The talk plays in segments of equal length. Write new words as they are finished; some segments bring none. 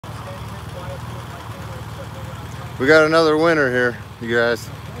We got another winner here, you guys.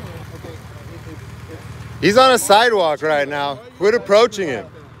 He's on a sidewalk right now. Quit approaching him.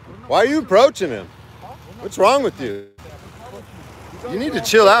 Why are you approaching him? What's wrong with you? You need to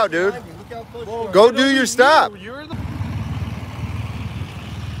chill out, dude. Go do your stop.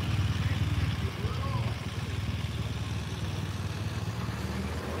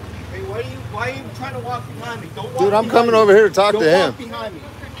 Why are you trying to walk behind me? Don't walk Dude, I'm coming over here to talk to him. Behind me.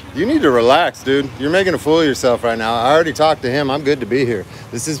 You need to relax, dude. You're making a fool of yourself right now. I already talked to him. I'm good to be here.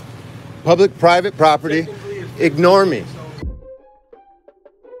 This is public-private property. Ignore me.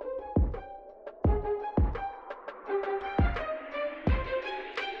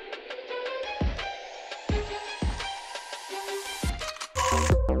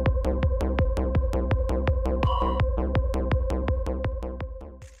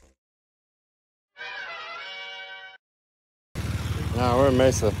 No, we're in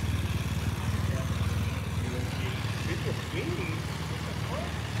Mesa.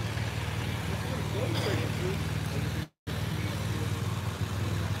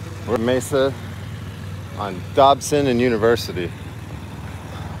 We're in Mesa on Dobson and University.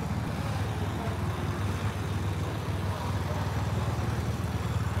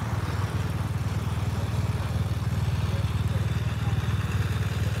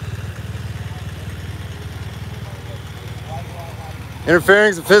 Interfering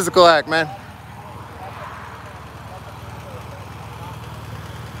is a physical act, man.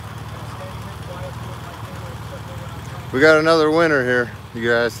 We got another winner here, you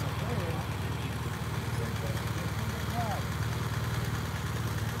guys.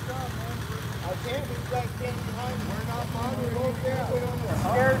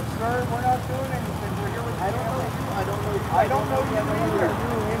 I don't know you either.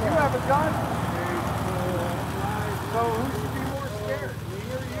 You have a gun. So who should be more scared? Me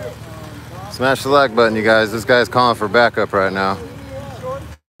or you? Smash the like button, you guys. This guy's calling for backup right now.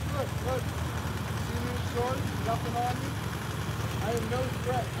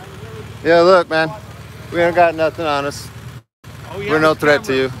 Yeah, look, man. We ain't got nothing on us. We're no threat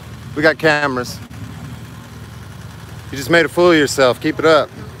to you. We got cameras. You just made a fool of yourself. Keep it up.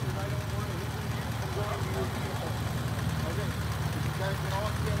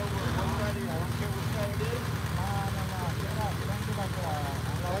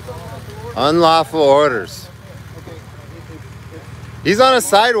 Unlawful orders. He's on a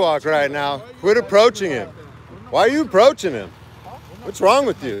sidewalk right now. Quit approaching him. Why are you approaching him? What's wrong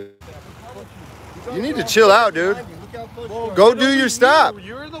with you? You need to chill out, dude. Go do your stop.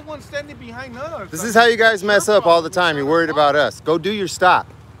 You're the one standing behind us. This is how you guys mess up all the time. You're worried about us. Go do your stop.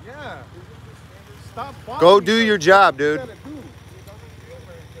 Yeah. Stop. Go do your job, dude.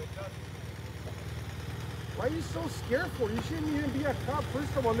 Why are you so scared for? You shouldn't even be a cop.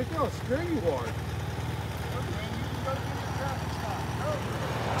 First of all, look how scared you are.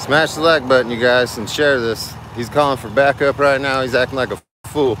 Smash the like button, you guys, and share this. He's calling for backup right now. He's acting like a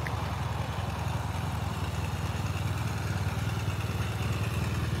fool.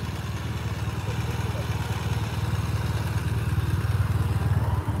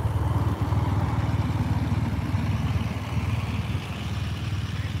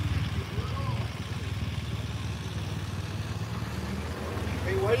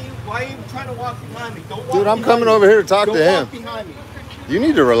 Why are you trying to walk behind me? Don't walk Dude, I'm coming over here to talk to him. Behind me. You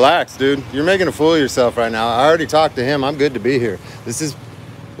need to relax, dude. You're making a fool of yourself right now. I already talked to him. I'm good to be here. This is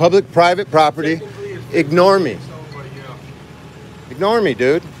public-private property. Ignore me. Ignore me,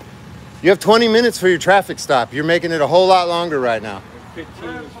 dude. You have 20 minutes for your traffic stop. You're making it a whole lot longer right now. 15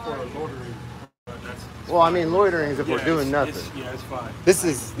 is for loitering. Well, I mean, loitering is if we're doing nothing. It's fine. This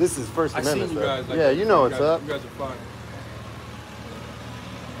is First Amendment stuff. Like, yeah, you know what's up. You guys are fine.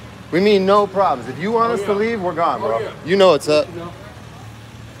 We mean no problems. If you want us to leave, we're gone, bro. You know what's up.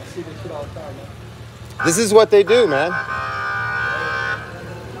 I see this shit all the time. This is what they do, man.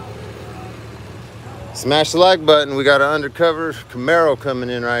 Smash the like button. We got an undercover Camaro coming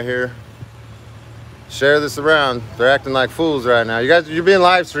in right here. Share this around. They're acting like fools right now. You guys, you're being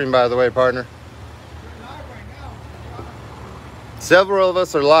live streamed, by the way, partner. You're live right now. Several of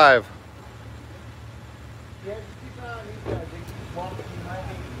us are live. Yeah, just keep an eye on these guys. They keep walking behind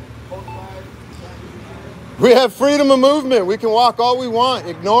me. Both sides. We have freedom of movement. We can walk all we want.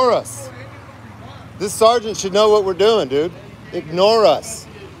 Ignore us. This sergeant should know what we're doing, dude. Ignore us.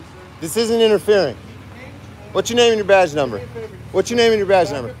 This isn't interfering. What's your name and your badge number? What's your name and your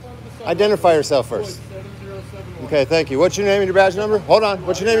badge number? Identify yourself first. Okay, thank you. What's your name and your badge number? Hold on.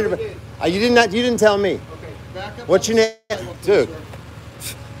 What's your name and your badge? You didn't tell me. What's your name? Dude,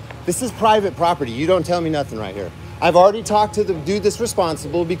 this is private property. You don't tell me nothing right here. I've already talked to the dude that's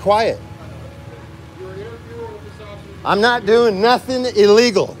responsible. Be quiet. I'm not doing nothing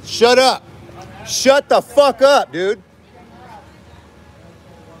illegal. Shut up. Shut the fuck up, dude.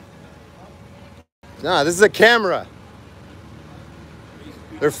 Nah, this is a camera.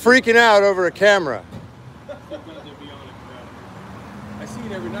 They're freaking out over a camera. I see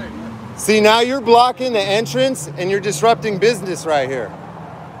it every night, man. See, now you're blocking the entrance and you're disrupting business right here.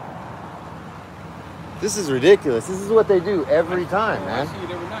 This is ridiculous. This is what they do every time, man. I see it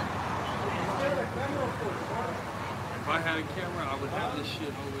every night. If I had a camera, I would have this shit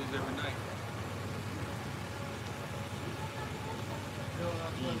always every night.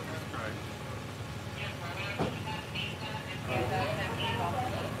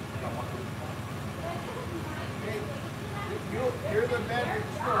 You're the manager,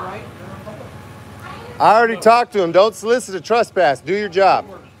 right? I already talked to him. Don't solicit a trespass. Do your job.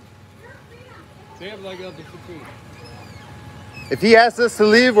 They have like up to 15. If he asks us to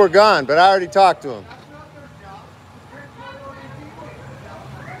leave, we're gone. But I already talked to him.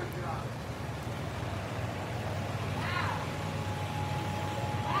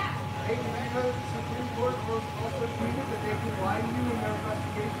 Hey, because the Supreme Court was also treated that they can lie to you in their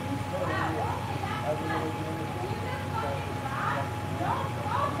investigations.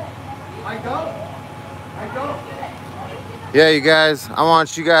 I don't. Yeah, you guys, I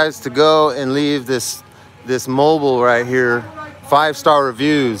want you guys to go and leave this mobile right here. 5-star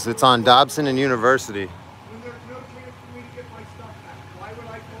reviews. It's on Dobson and University. When there's no chance for me to get my stuff back, why would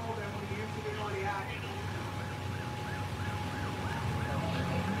I call them when the incident already happened?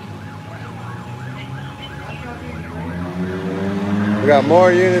 That's not being great. We got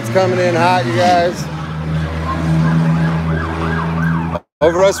more units coming in hot, you guys.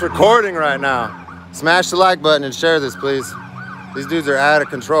 Over us recording right now. Smash the like button and share this, please. These dudes are out of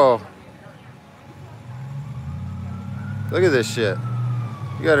control. Look at this shit.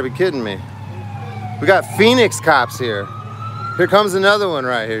 You gotta be kidding me. We got Phoenix cops here. Here comes another one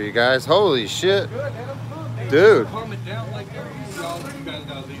right here, you guys. Holy shit. Dude.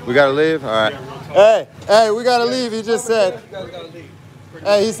 We gotta leave? All right. Hey, we gotta leave. He just said.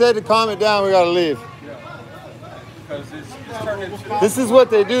 Hey, he said to calm it down, we gotta leave. This is what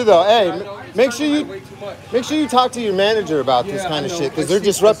they do though. Hey, make sure you talk to your manager about this kind of shit, because they're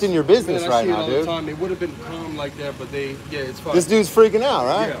disrupting your business right now, dude. It would have been calm like that, but it's fine. This dude's freaking out,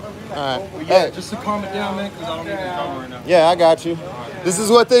 right? Yeah. All right. Well, yeah, hey. just to calm it down, man, because I don't need the camera right now. Yeah, I got you. This is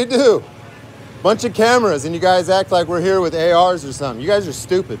what they do. Bunch of cameras, and you guys act like we're here with ARs or something. You guys are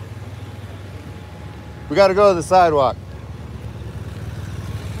stupid. We got to go to the sidewalk.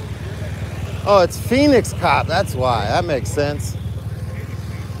 Oh, it's Phoenix cop. That's why. That makes sense.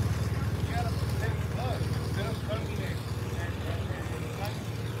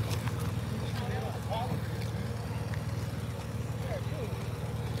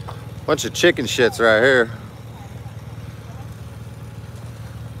 Bunch of chicken shits right here.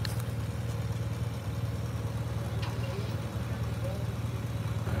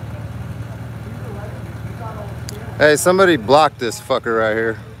 Hey, somebody block this fucker right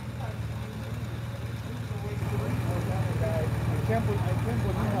here.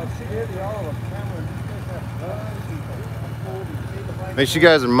 Make sure you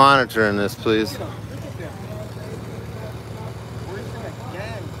guys are monitoring this, please.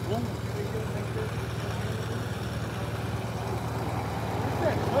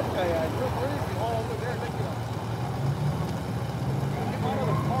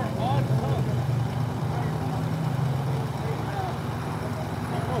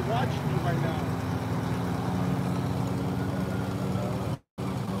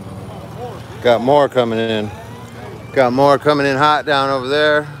 Got more coming in. Got more coming in hot down over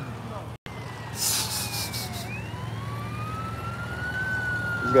there. These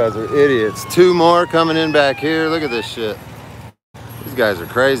guys are idiots. 2 more coming in back here. Look at this shit. These guys are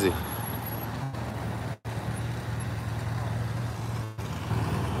crazy.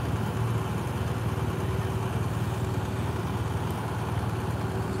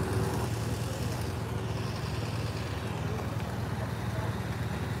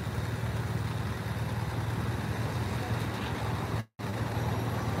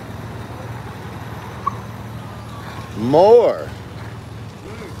 More.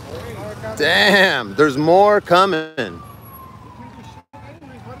 Damn, there's more coming.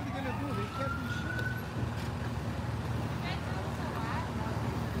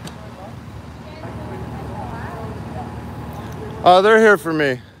 Oh, they're here for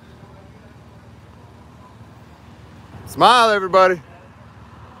me. Smile, everybody.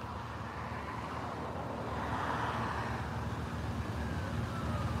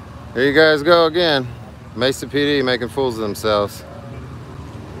 Here you guys go again. Mesa PD making fools of themselves.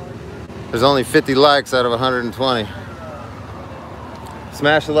 There's only 50 likes out of 120.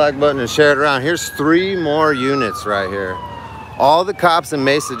 Smash the like button and share it around. Here's 3 more units right here. All the cops in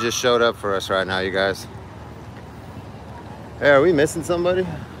Mesa just showed up for us right now, you guys. Hey, are we missing somebody?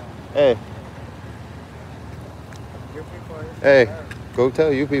 Hey. Hey, go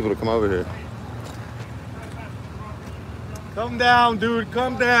tell you people to come over here. Come down, dude.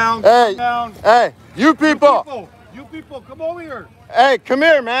 Come down. Hey, come down. Hey, you people. You people, come over here. Hey, come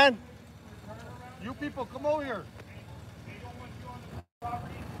here, man. You people, come over here.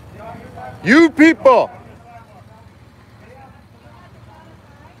 You people.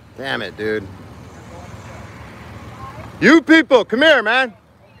 Damn it, dude. You people, come here, man.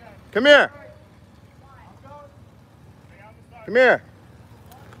 Come here. Come here.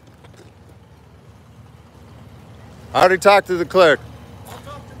 I already talked to the clerk.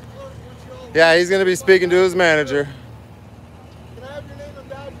 Yeah, he's going to be speaking to his manager. Can I have your name and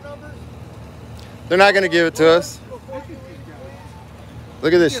badge numbers? They're not going to give it to us.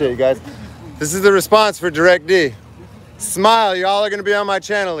 Look at this shit, you guys. This is the response for Direct D. Smile, y'all are going to be on my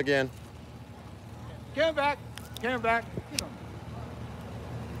channel again. Cam back. Cam back.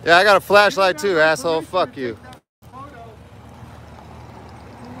 Yeah, I got a flashlight too, asshole. Fuck you.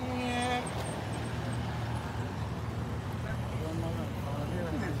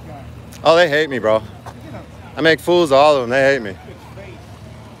 Oh, they hate me, bro. I make fools of all of them. They hate me.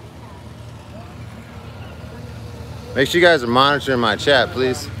 Make sure you guys are monitoring my chat,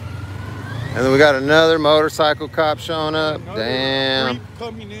 please. And then we got another motorcycle cop showing up. Damn.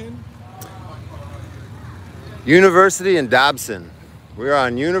 Coming in. University and Dobson. We're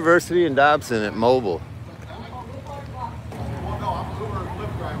on University and Dobson at Mobile.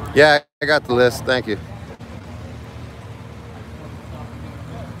 Yeah, I got the list. Thank you.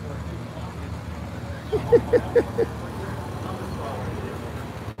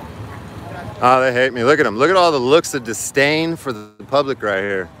 Oh, they hate me. Look at them. Look at all the looks of disdain for the public right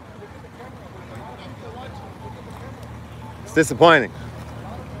here. It's disappointing.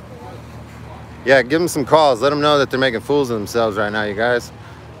 Yeah, give them some calls. Let them know that they're making fools of themselves right now, you guys.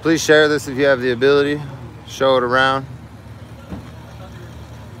 Please share this if you have the ability. Show it around.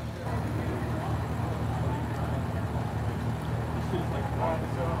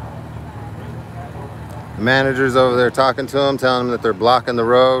 The manager's over there talking to them, telling them that they're blocking the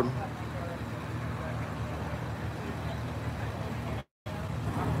road.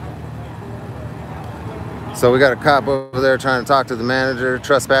 So we got a cop over there trying to talk to the manager,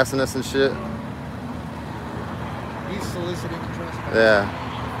 trespassing us and shit. He's soliciting trespass.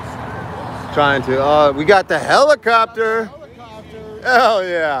 Yeah. Trying to. Oh, we got the helicopter. Helicopter. Hell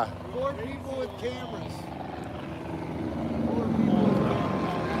yeah. 4 people with cameras.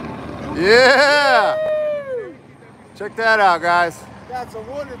 Yeah. Check that out, guys. That's a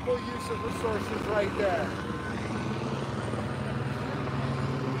wonderful use of resources right there.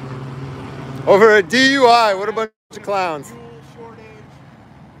 Over a DUI. What a bunch of clowns. Fuel shortage.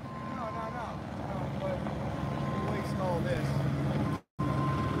 No, but we waste all this.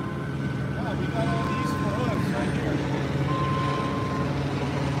 Yeah, we got all these for us right here.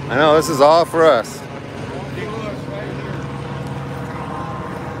 I know, this is all for us. All for us right here.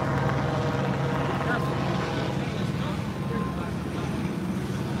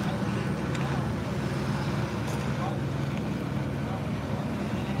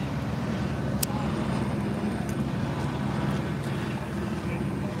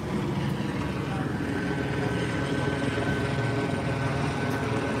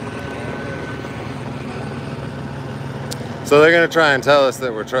 So they're going to try and tell us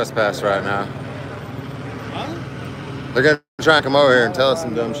that we're trespassed right now. Huh? They're going to try and come over here and tell us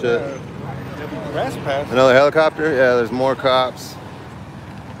some dumb shit. Trespass? Another helicopter? Yeah, there's more cops.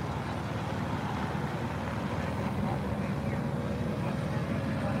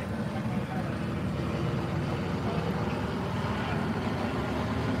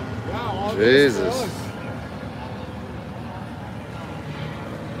 Wow, Jesus.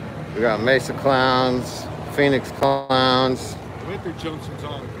 We got Mesa clowns, Phoenix clowns. Winter Junction's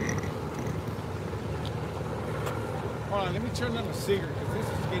on. Hold on, let me turn on the cigarette because this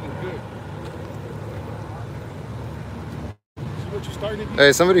is getting good. See what you're starting to do?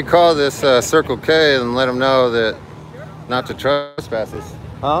 Hey, somebody call this Circle K and let them know that not to trespass us.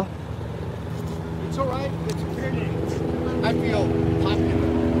 Huh? It's all right. It's okay. I feel popular.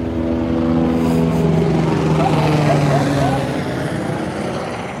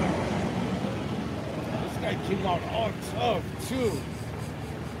 This guy came out all tough, too.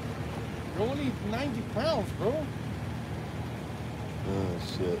 You're only 90 pounds, bro. Oh,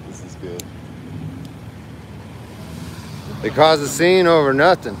 shit. This is good. They caused a scene over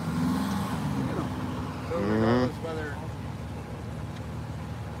nothing. So regardless whether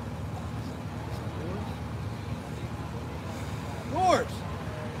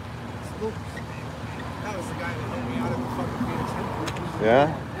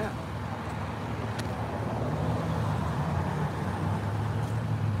Yeah? Yeah.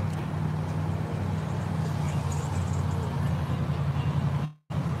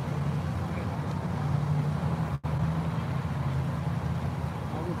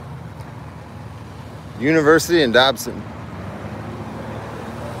 University and Dobson.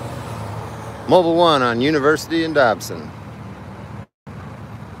 Mobile One on University and Dobson.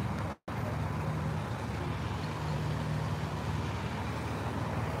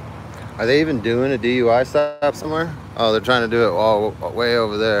 Are they even doing a DUI stop somewhere? Oh, they're trying to do it all way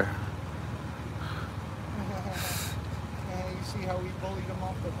over there. You see how we bullied them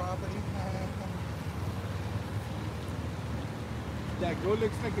off the property? That girl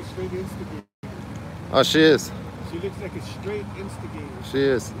looks like a straight instigator. Oh, she is. She looks like a straight instigator. She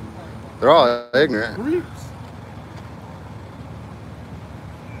is. They're all ignorant. Creeps.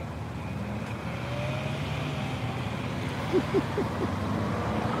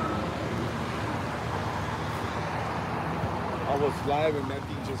 I was live and that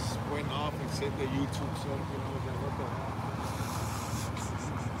thing just went off and said the YouTube something. I was like, what the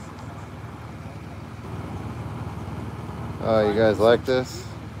hell? Oh, you guys like this?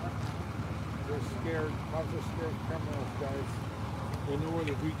 They're scared. Cops are scared criminals, guys. They know where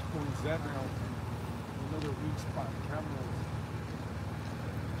the weak point's at now. They know the weak spot cameras.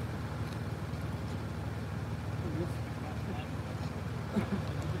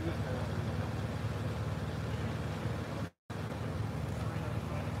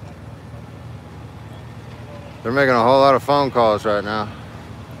 They're making a whole lot of phone calls right now.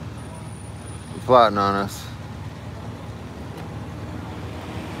 They're plotting on us.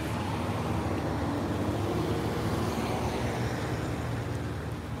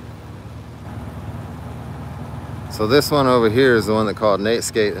 So this one over here is the one that called Nate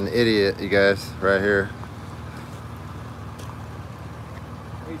Skate an idiot, you guys, right here.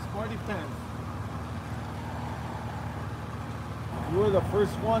 Hey, Smarty Pants. You were the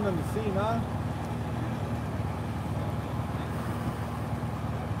first one on the scene, huh?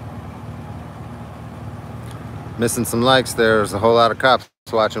 Missing some likes there. There's a whole lot of cops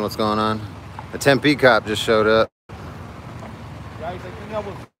watching what's going on. A Tempe cop just showed up. Guys, I think I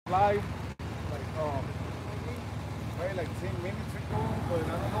was live like probably like 10 minutes ago, but I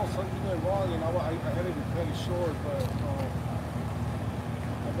don't know, something went wrong, you know. I had it really short, but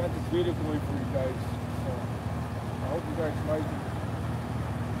I got this video going for you guys, so I hope you guys like it.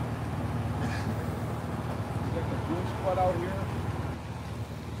 We got the goon squad out here.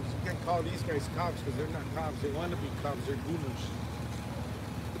 You can't call these guys cops because they're not cops. They want to be cops. They're gooners.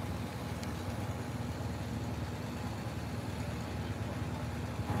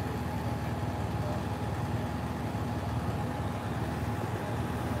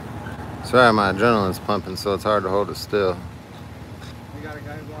 Sorry, my adrenaline's pumping, so it's hard to hold it still. We got a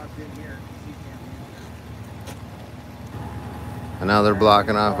guy locked in here. He can't. And now they're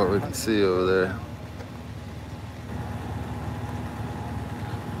blocking off what we can see over there.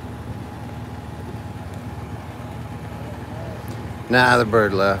 Nah, the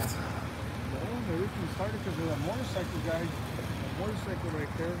bird left. No, maybe we can start it because there's a motorcycle guy. A motorcycle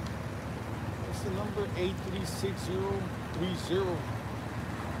right there. That's the number 836030.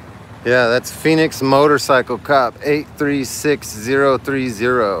 Yeah, that's Phoenix Motorcycle Cop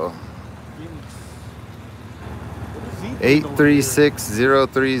 836030. Phoenix.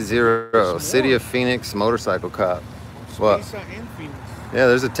 836030. City of Phoenix Motorcycle Cop. What? Mesa and Phoenix. Yeah,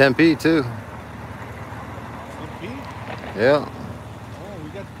 there's a Tempe too. Tempe? Yeah. Oh, we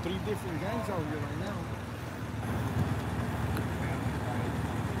got 3 different gangs out here right now.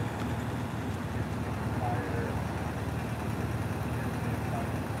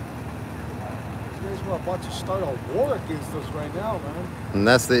 These guys were about to start a war against us right now, man. And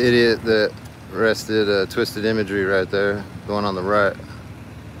that's the idiot that arrested Twisted Imagery right there. The one on the right.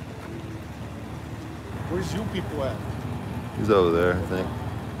 Where's you people at? He's over there, I think.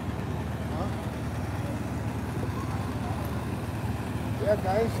 Huh? Yeah,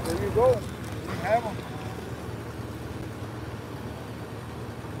 guys, there you go. We have them.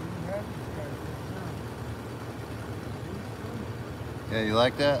 We have these guys right Yeah, you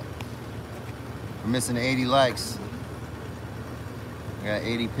like that? We're missing 80 likes. I got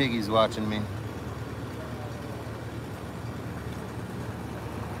 80 piggies watching me.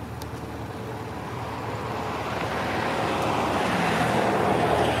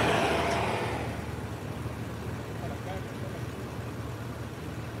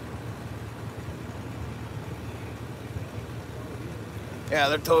 Yeah,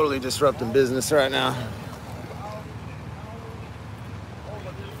 they're totally disrupting business right now.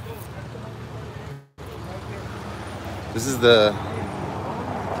 This is the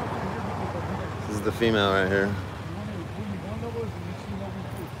is the female right here.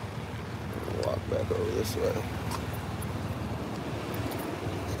 Walk back over this way.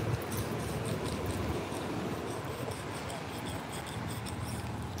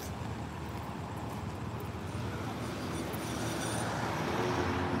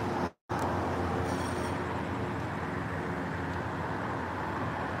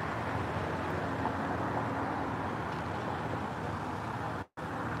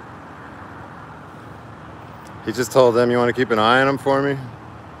 He just told them, you want to keep an eye on him for me?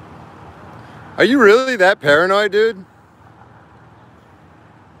 Are you really that paranoid, dude?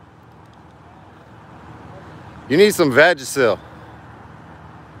 You need some Vagisil.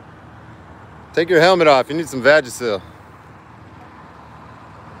 Take your helmet off. You need some Vagisil.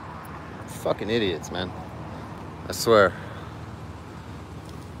 Fucking idiots, man. I swear.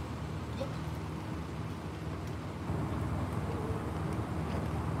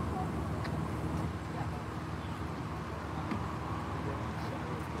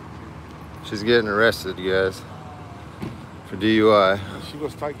 She's getting arrested, you guys, for DUI. She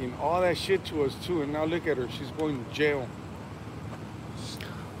was talking all that shit to us too, and now look at her. She's going to jail.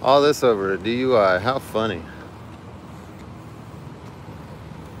 All this over a DUI. How funny.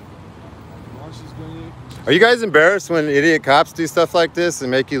 Are you guys embarrassed when idiot cops do stuff like this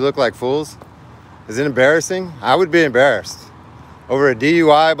and make you look like fools? Is it embarrassing? I would be embarrassed. Over a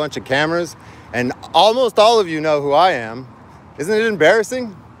DUI, a bunch of cameras, and almost all of you know who I am. Isn't it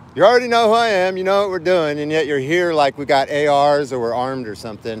embarrassing? You already know who I am, you know what we're doing, and yet you're here like we got ARs or we're armed or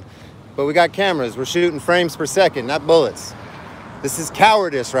something. But we got cameras, we're shooting frames per second, not bullets. This is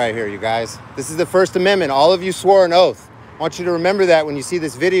cowardice right here, you guys. This is the First Amendment. All of you swore an oath. I want you to remember that when you see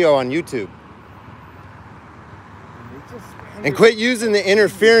this video on YouTube. And quit using the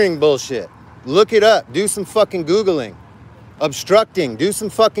interfering bullshit. Look it up, do some fucking Googling. Obstructing, do some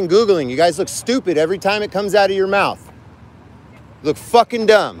fucking Googling. You guys look stupid every time it comes out of your mouth. Look fucking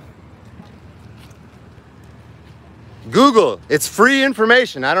dumb. Google, it's free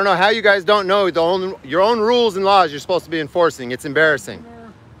information. I don't know how you guys don't know your own rules and laws you're supposed to be enforcing. It's embarrassing.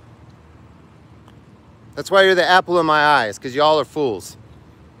 That's why you're the apple of my eyes, because y'all are fools.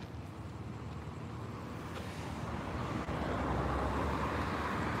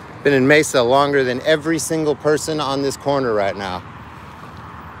 Been in Mesa longer than every single person on this corner right now.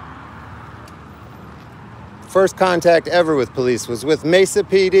 First contact ever with police was with Mesa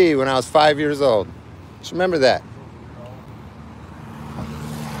PD when I was 5 years old. Just remember that.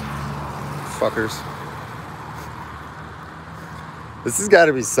 Fuckers. This has got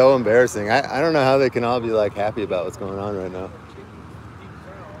to be so embarrassing. I don't know how they can all be like happy about what's going on right now.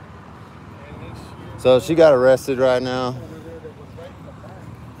 So she got arrested right now.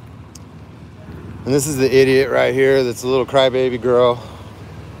 And this is the idiot right here that's a little crybaby girl.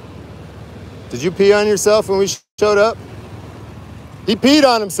 Did you pee on yourself when we showed up? He peed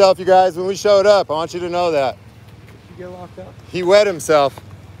on himself, you guys, when we showed up. I want you to know that. Did you get locked up? He wet himself.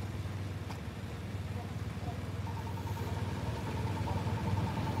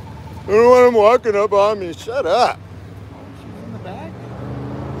 I don't want him walking up on me. Shut up. She's in the back?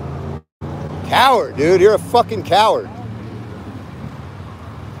 Coward, dude. You're a fucking coward.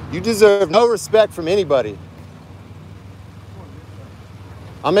 You deserve no respect from anybody.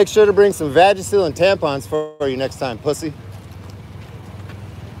 I'll make sure to bring some Vagisil and tampons for you next time, pussy.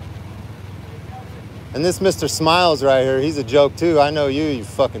 And this Mr. Smiles right here, he's a joke too. I know you, you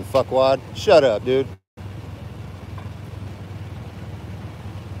fucking fuckwad. Shut up, dude.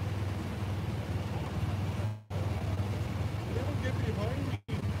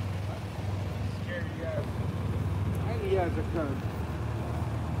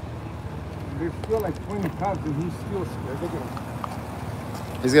 There's still like 20 cops and he's still scared. Look at him.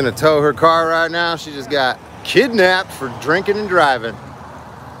 He's gonna tow her car right now. She just got kidnapped for drinking and driving.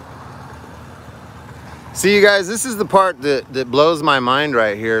 See, you guys, this is the part that blows my mind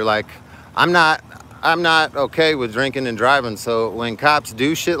right here. Like, I'm not okay with drinking and driving. So when cops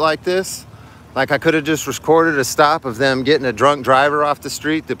do shit like this, like I could have just recorded a stop of them getting a drunk driver off the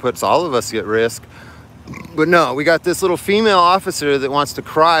street that puts all of us at risk. But no, we got this little female officer that wants to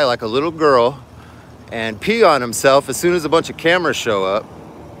cry like a little girl and pee on himself as soon as a bunch of cameras show up.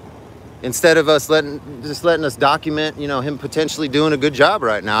 Instead of us letting us document, you know, him potentially doing a good job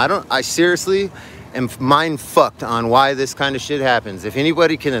right now. I seriously am mind fucked on why this kind of shit happens. If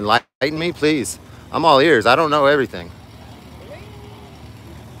anybody can enlighten me, please. I'm all ears. I don't know everything.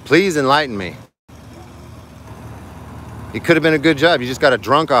 Please enlighten me. It could have been a good job. You just got a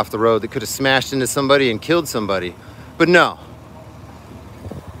drunk off the road that could have smashed into somebody and killed somebody. But no.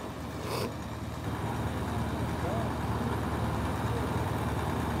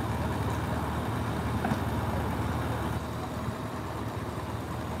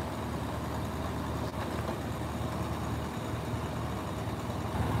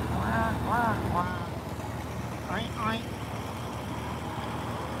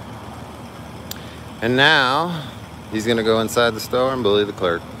 And now he's gonna go inside the store and bully the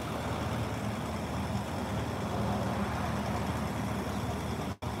clerk.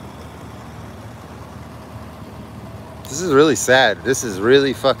 This is really sad. This is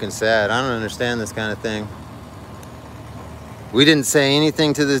really fucking sad. I don't understand this kind of thing. We didn't say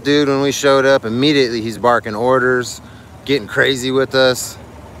anything to this dude when we showed up. Immediately he's barking orders, getting crazy with us.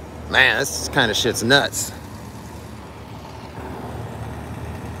 Man, this kind of shit's nuts.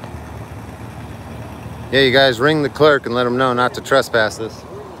 Yeah, you guys ring the clerk and let him know not to trespass us.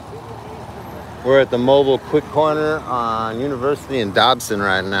 We're at the mobile quick corner on University and Dobson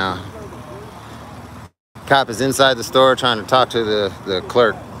right now. Cop is inside the store trying to talk to the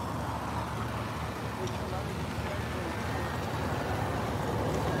clerk.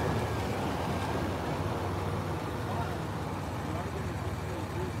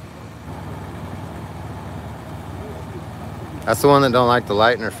 That's the one that don't like the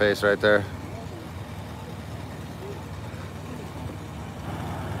light in her face right there.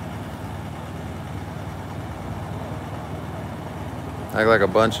 Act like a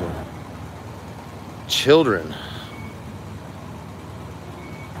bunch of children.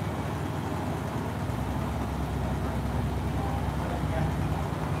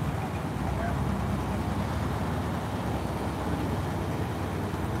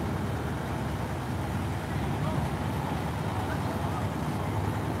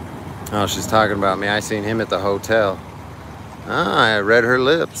 Oh, she's talking about me. I seen him at the hotel. Ah, I read her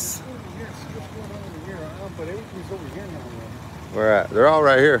lips. But everything's over here now. Where at? They're all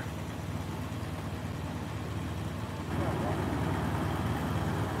right here.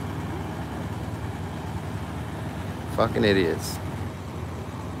 Fucking idiots.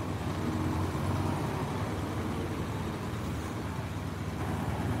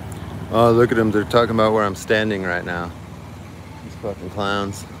 Oh, look at them. They're talking about where I'm standing right now. These fucking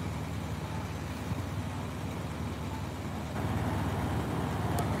clowns.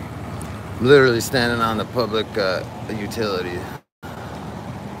 I'm literally standing on the public utility.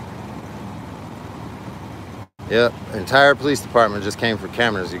 Yep, entire police department just came for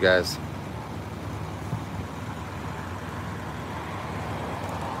cameras, you guys.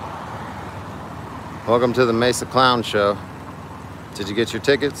 Welcome to the Mesa Clown Show. Did you get your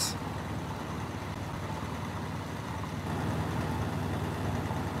tickets?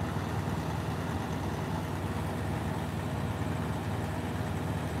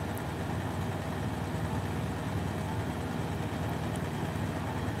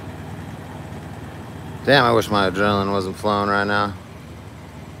 Damn, I wish my adrenaline wasn't flowing right now.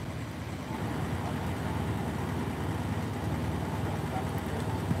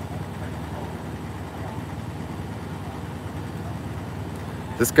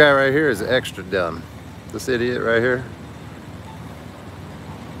 This guy right here is extra dumb. This idiot right here.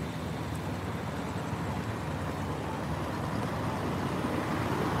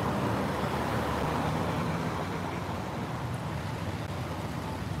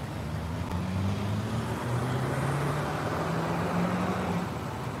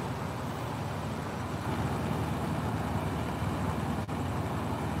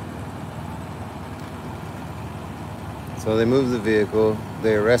 So they moved the vehicle,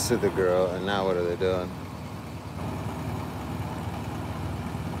 they arrested the girl, and now what are they doing?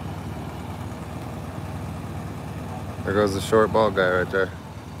 There goes the short bald guy right there.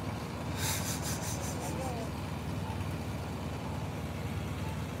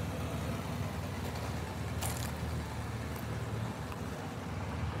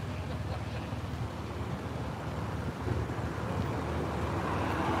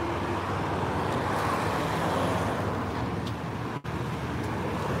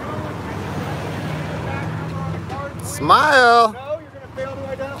 Smile! No, you're going to fail to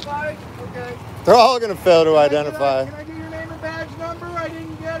identify? Okay. They're all gonna fail to identify. Can I get your name and badge number? I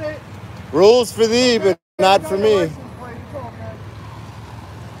didn't get it. Rules for thee, but not for me. License plate, it's okay.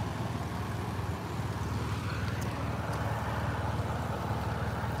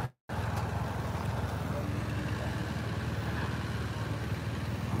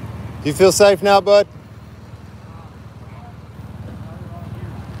 Do you feel safe now, bud?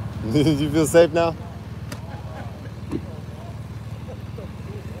 Do you feel safe now?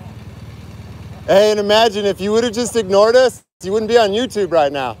 Hey, and imagine if you would have just ignored us, you wouldn't be on YouTube right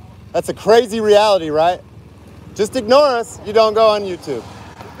now. That's a crazy reality, right? Just ignore us, you don't go on YouTube. It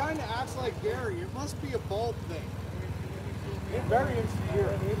kind of acts like Gary. It must be a bulb thing. It's very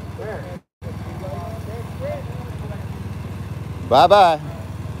insecure. There. Bye-bye.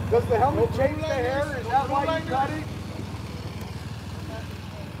 Does the helmet change the hair? Is that why you cut it?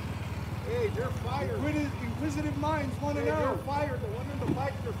 Hey, they're fired. Inquisitive minds want to know. They're fired. The one in the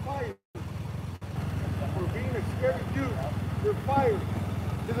bike, they're fired.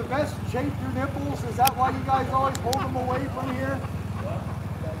 chafe your nipples? Is that why you guys always hold them away from here?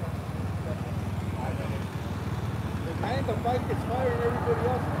 Man, the fight gets fired, everybody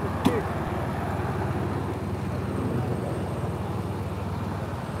else is just kicked.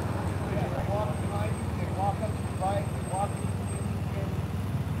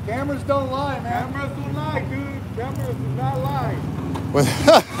 Cameras don't lie, man. Cameras don't lie, dude. Cameras do not lie.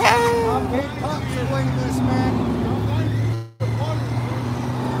 I'm explain this, man.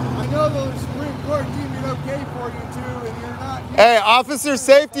 I know the Supreme Court deemed it okay for you to, and you're not. Hey, officer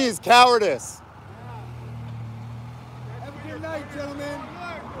safety is cowardice. Have a good night, gentlemen.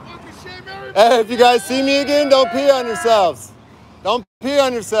 Hey, if you guys see me again, don't pee on yourselves. Don't pee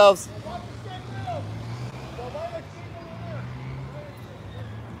on yourselves.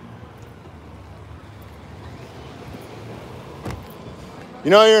 You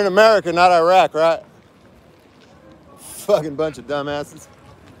know you're in America, not Iraq, right? Fucking bunch of dumbasses.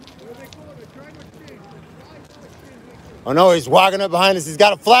 Oh no, he's walking up behind us. He's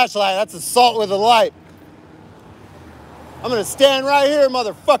got a flashlight. That's assault with a light. I'm gonna stand right here,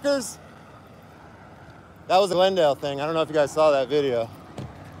 motherfuckers. That was a Glendale thing. I don't know if you guys saw that video.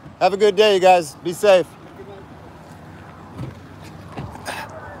 Have a good day, you guys. Be safe.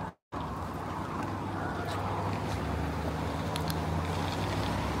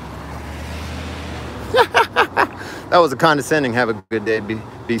 That was a condescending have a good day.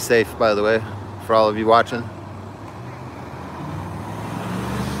 Be safe, by the way, for all of you watching.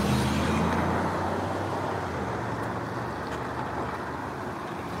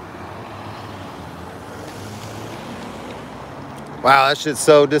 Wow, that shit's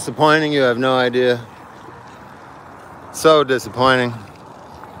so disappointing. You have no idea. So disappointing.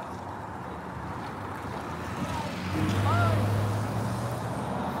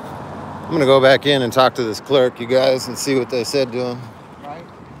 I'm gonna go back in and talk to this clerk, you guys, and see what they said to him. Right.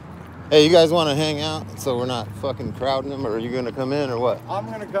 Hey, you guys want to hang out so we're not fucking crowding them, or are you gonna come in or what? I'm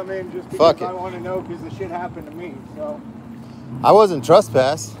gonna come in just Fuck because it. I want to know because the shit happened to me. So. I wasn't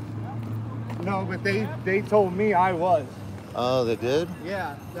trespassed. No, but they told me I was. Oh, they did?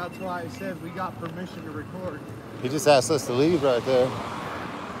 Yeah, that's why I said we got permission to record. He just asked us to leave right there.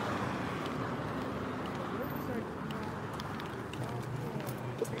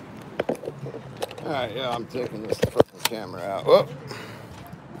 All right, yeah, I'm taking this fucking camera out. Whoop.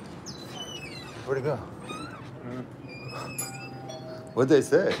 Where'd it go? What'd they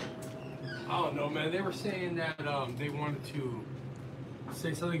say? I don't know, man. They were saying that they wanted to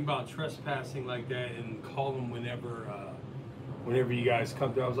say something about trespassing like that and call them whenever you guys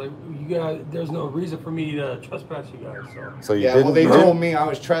come through. I was like, you guys, there's no reason for me to trespass you guys. So you Yeah, didn't? well, they you told didn't? me I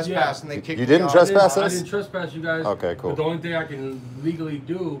was trespassing. They kicked You me didn't off. trespass I us? didn't trespass you guys. Okay, cool. But the only thing I can legally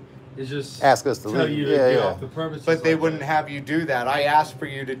do is just Ask us to tell leave. you to Yeah, get yeah. off the premises. But they like wouldn't that. have you do that. I asked for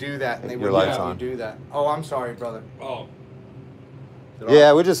you to do that, and they Your wouldn't light's have on. you do that. Oh, I'm sorry, brother. Oh,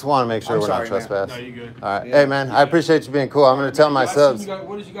 Yeah, we just want to make sure I'm we're sorry, not man. trespassing. no, you good. All right. Yeah. Hey, man, I appreciate you being cool. I'm going to tell my I seen subs. you guys,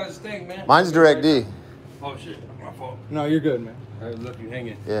 what did you guys think, man? Mine's Direct D. Oh shit, my fault. No, you're good, man. I left you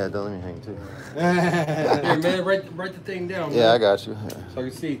hanging. Yeah, don't let me hang too. Here, man, write the thing down. Man. Yeah, I got you. So I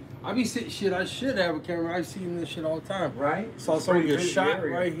can see. I be sitting shit. I should have a camera. I see this shit all the time. Right? Saw someone Pretty get busy shot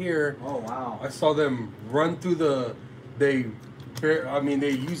area. right here. Oh, wow. I saw them run through the. They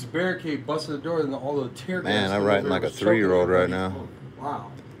used barricade, busted the door, and all the tear gas. Man, I'm was writing there like a was choking 3-year-old right everybody. now.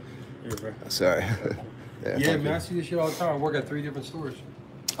 Wow. Here, bro. Sorry. Yeah, thank man, you. I see this shit all the time. I work at 3 different stores.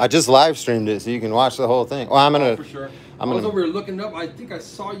 I just live streamed it, so you can watch the whole thing. Well, I'm Oh, gonna. for sure. I'm I was gonna. over here looking up. I think I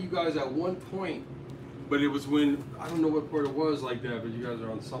saw you guys at one point, but it was when I don't know what part it was like that. But you guys are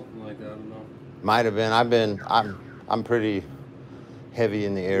on something like that. I don't know. Might have been. I'm pretty heavy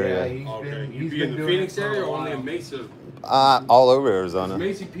in the area. Yeah, Okay, you he's be been in the doing Phoenix it for a area or only while. in Mesa? All over Arizona.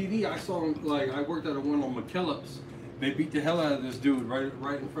 Macy PD, I saw him, like, I worked at a one on McKellips. They beat the hell out of this dude right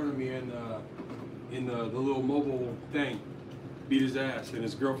in front of me in the little mobile thing. Beat his ass, and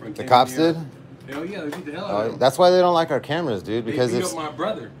his girlfriend The came cops in here. did? Hell yeah, they beat the hell out of him. That's why they don't like our cameras, dude. They Because beat if up my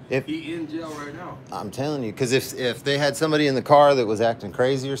brother. if- He in jail right now. I'm telling you, because if they had somebody in the car that was acting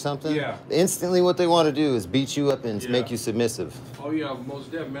crazy or something, Yeah. instantly what they want to do is beat you up and Yeah. make you submissive. Oh yeah,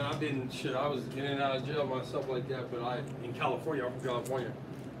 most definitely, man. I was in and out of jail myself like that, but in California, I'm from California.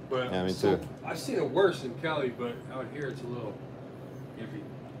 But Yeah, me too. I've seen it worse in Cali, but out here it's a little iffy.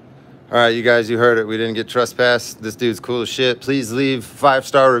 All right, you guys, you heard it. We didn't get trespassed. This dude's cool as shit. Please leave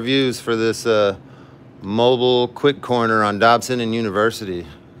 5-star reviews for this mobile quick corner on Dobson and University.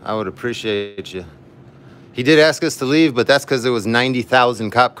 I would appreciate you. He did ask us to leave, but that's because there was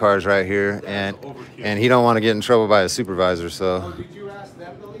 90,000 cop cars right here, and he don't want to get in trouble by his supervisor. Oh, So, did you ask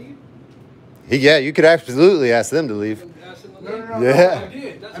them to leave? yeah, you could absolutely ask them to leave. No. Yeah. I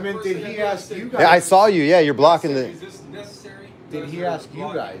did. I mean, did he ask you guys? Yeah, I saw you. Yeah, you're blocking the. Is this necessary? Did he ask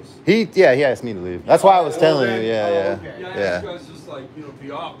you guys? He asked me to leave. That's why I was telling you. Yeah, okay. Yeah, I yeah. asked you guys just like, you know,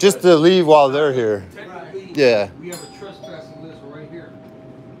 be off. Just to leave while they're here. Technically, Yeah. we have a trespassing list right here.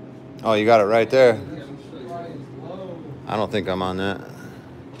 Oh, you got it right there. Yeah, let me show you. I don't think I'm on that.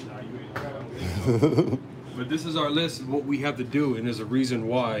 Nah, you ain't. But this is our list of what we have to do, and there's a reason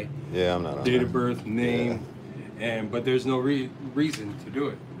why. Yeah, I'm not on Date that. of birth, name, but there's no reason to do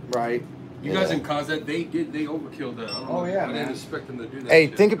it. Right. You guys didn't cause that. They overkilled that. I don't know. Yeah, I didn't man. expect them to do that. Hey,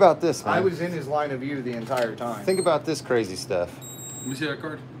 shit. think about this, man. I was in his line of view the entire time. Think about this crazy stuff. Let me see that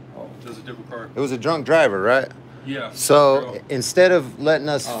card. Oh, that's a different card. It was a drunk driver, right? Yeah. So Girl. instead of letting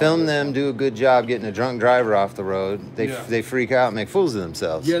us film them do a good job getting a drunk driver off the road, they freak out and make fools of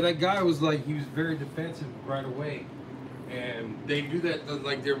themselves. Yeah, that guy was like, he was very defensive right away. And they do that,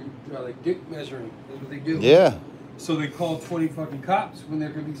 like they're like dick measuring. That's what they do. Yeah. So they call 20 fucking cops when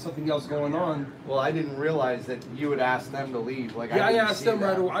there could be something else going on. Well, I didn't realize that you would ask them to leave. Like, Yeah, I didn't asked see them that.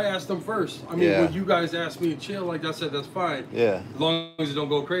 right away. I asked them first. I mean, Yeah. when you guys asked me to chill, like I said, that's fine. Yeah. As long as it don't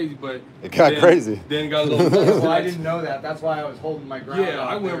go crazy, but It got crazy. Then it got a little. Well, I didn't know that. That's why I was holding my ground. Yeah,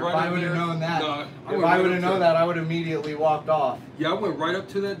 I out went there. right If I up would have there. known that, No, I if went I right would up have known to- that, I would have immediately walked off. Yeah, I went right up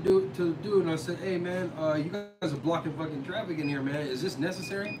to that dude, and I said, "Hey, man, you guys are blocking fucking traffic in here, man. Is this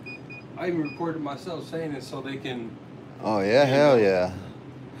necessary?" I even recorded myself saying it so they can. Oh yeah, hell yeah.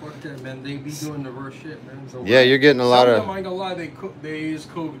 Fuck that, man. They be doing the worst shit, man. So, Yeah, you're getting a lot some of. them, I ain't gonna lie, they is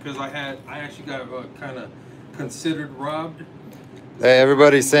cool because I actually got kind of considered robbed. Hey,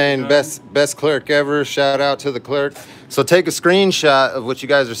 everybody's saying best clerk ever. Shout out to the clerk. So take a screenshot of what you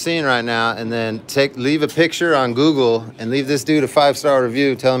guys are seeing right now, and then leave a picture on Google and leave this dude a 5-star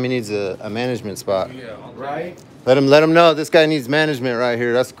review. Tell him he needs a management spot. Yeah, Right? Let him know this guy needs management right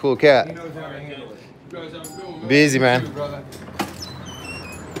here. That's a cool He cat. knows how to handle it. You guys have a good one, man. Be easy, man. You, brother.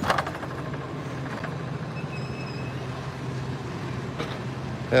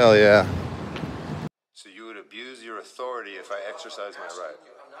 Hell yeah. So you would abuse your authority if I exercise my right?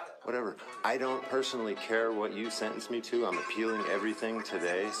 Whatever. I don't personally care what you sentence me to. I'm appealing everything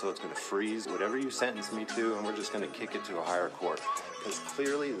today, so it's going to freeze whatever you sentence me to, and we're just going to kick it to a higher court. Because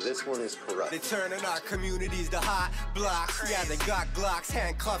clearly this one is corrupt. They turning our communities to hot blocks. Yeah, they got Glocks,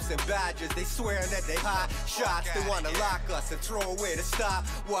 handcuffs, and badges. They swearing that they hot shots. They want to lock us and throw away the stop.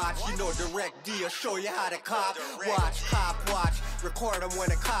 Watch, you know, direct deal, show you how to cop. Watch, cop, watch. Record them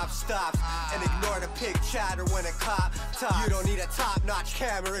when a cop stops. And ignore the pig chatter when a cop talks. You don't need a top-notch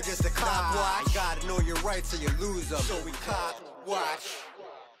camera, just a cop watch. You gotta know your rights or you lose them. So we cop, watch.